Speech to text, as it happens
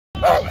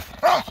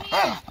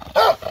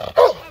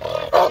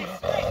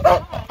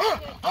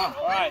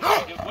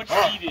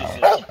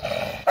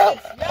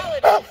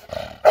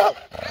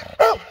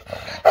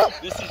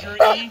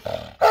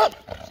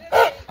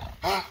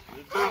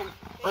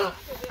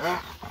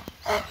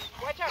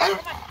Watch out,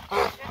 come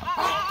on.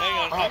 Hang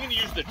on, I'm going to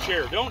use the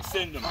chair. Don't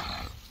send him.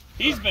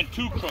 He's been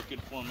too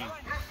crooked for me.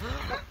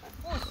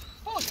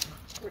 Push.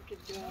 Crooked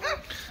dog.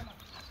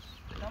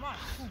 Come on.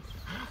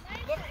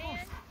 Look, Ian.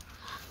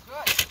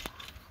 Good.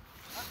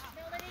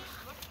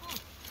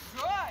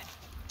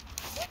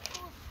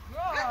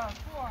 Good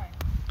boy.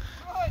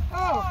 Good boy.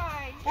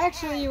 Oh,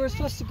 actually, you were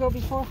supposed to go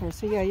before her,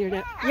 so yeah, you're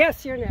next.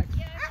 Yes, you're next.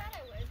 Yeah, I thought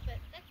I was, but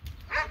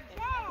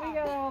that's We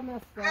got all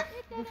messed up.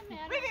 it doesn't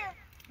matter.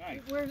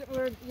 Nice.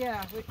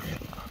 Yeah.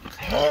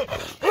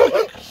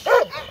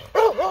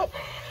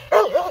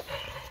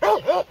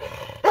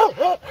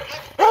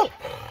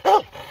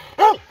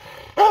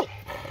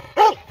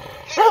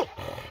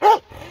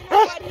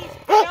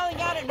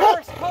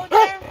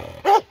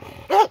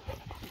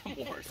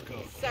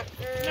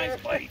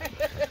 Nice bite.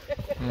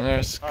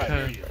 There's All right,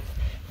 here you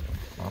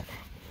go.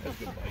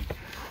 That's a good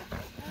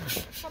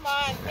bite. Come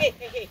on.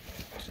 Hey.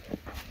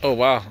 Oh,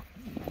 wow.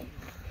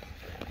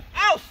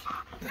 Out.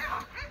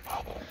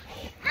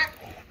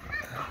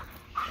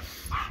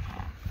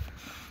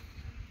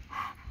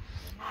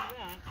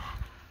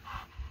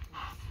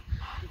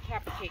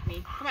 Decapitate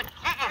me. Come on.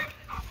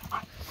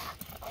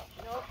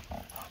 Nope.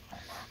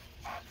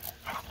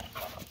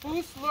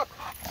 Goose, look.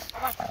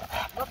 Come on.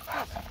 Look,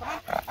 Goose. Come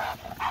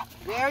on.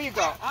 There you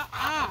go.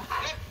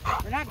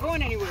 We're not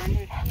going anywhere.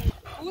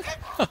 Goose.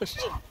 Oh,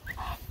 shit.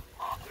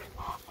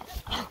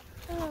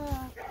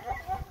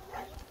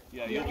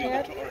 Yeah, you'll be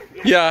the tour.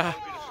 Yeah.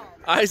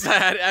 I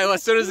said,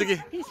 as soon as he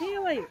He's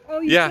healing. Oh,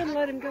 you Yeah. shouldn't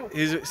let him go.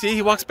 see,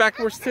 he walks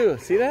backwards too.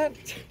 See that?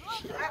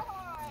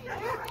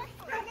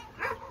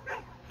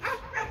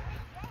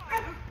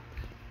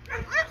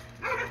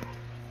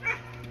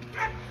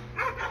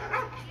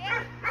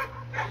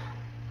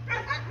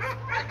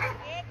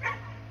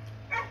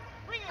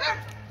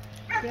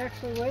 He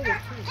actually waited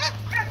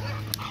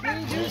too.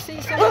 You do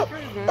see some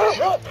improvement.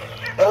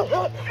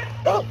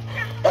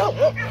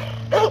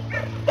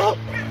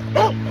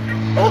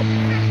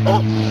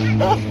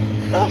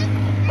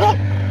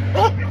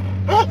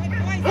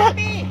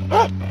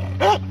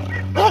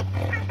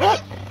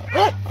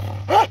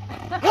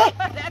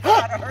 That's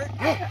gotta hurt.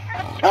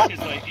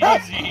 It's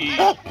like easy.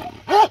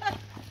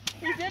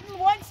 He didn't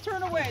once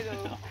turn away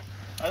though.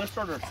 Let's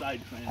start our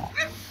side plan.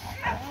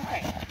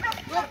 Okay.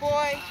 Good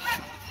boy.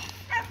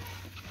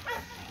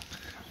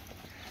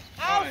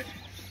 Out. Right.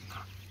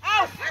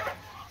 Out.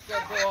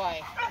 Good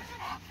boy.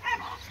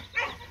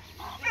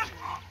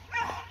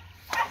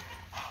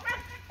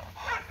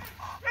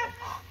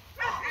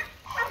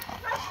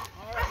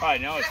 All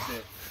right, now it's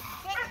it.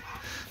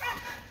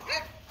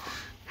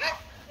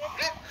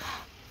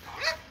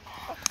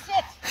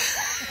 Sit.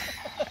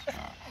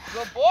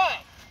 Good boy.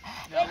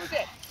 Now Good let's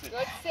sit. sit.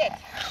 Good sit.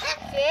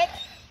 Sit.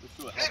 Let's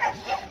do a helper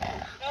step.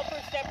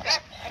 Helper step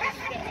back. I mean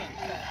step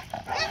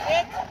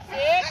in.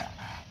 Sit.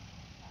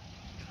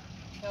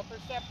 Helper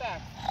step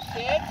back.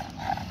 Sit.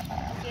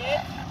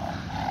 Sit.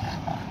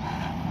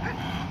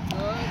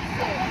 Good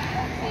sit.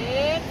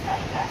 Sit.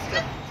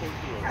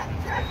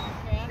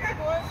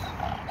 Transport.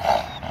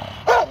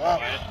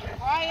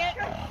 Quiet.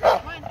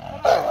 Come on.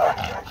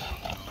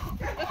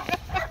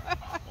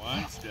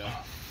 One step.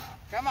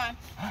 Come on.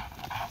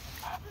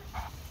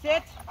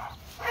 Sit.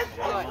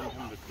 I want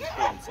him to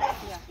control himself.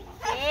 Yeah.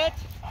 Sit.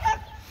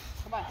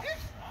 Come on.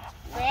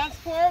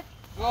 Transport.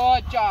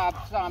 Good job,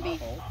 zombie.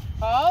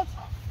 Hold.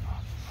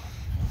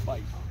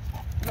 Fight.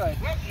 Good.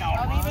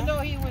 Well, even though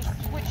he was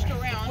switched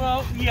around,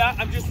 Well, yeah,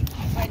 I'm just.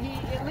 but he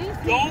at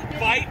least Don't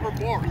bite or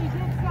bark. He did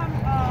some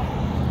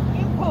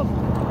impulse.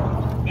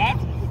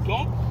 That's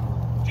don't.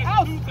 Just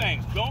House. two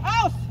things.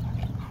 House.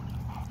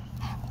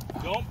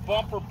 Don't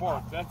bump or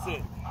bark. That's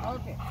it.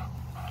 Okay.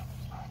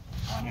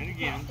 And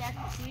again. Stack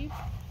the sleeve?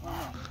 Or no?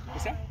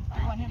 What's that?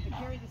 You want him to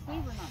carry the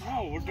sleeve or not?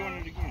 No, we're doing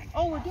it again.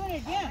 Oh, we're doing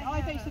it again. Oh,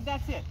 I thought you said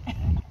that's it.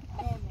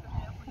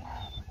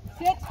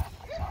 Sit.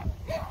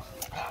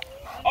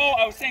 Oh,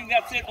 I was saying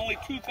that's it. Only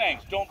two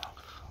things. Don't.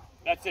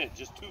 That's it.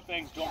 Just two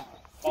things. Don't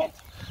bump.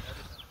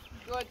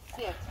 Good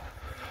sit.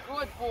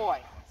 Good boy.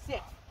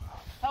 Sit.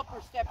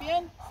 Helper step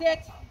in. Sit.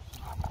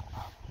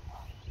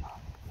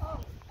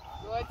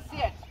 Good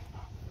sit.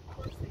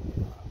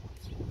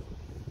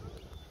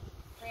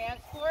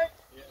 Transport.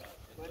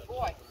 Good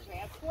boy.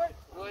 Transport.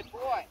 Good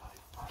boy.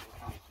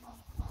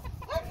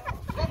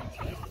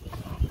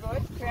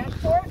 Good.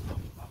 Transport.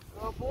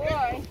 Good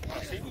boy.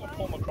 See, you can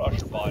pull him across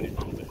your body a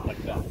little bit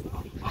like that.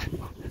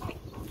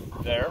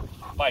 There.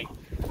 Bite.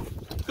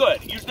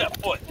 Good. Use that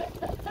foot.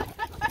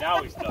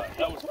 Now he's done.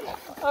 That was good.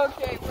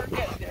 Okay, we're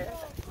getting there.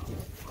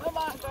 Come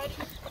on, buddy.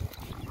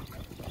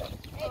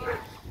 Hey,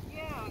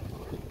 yeah.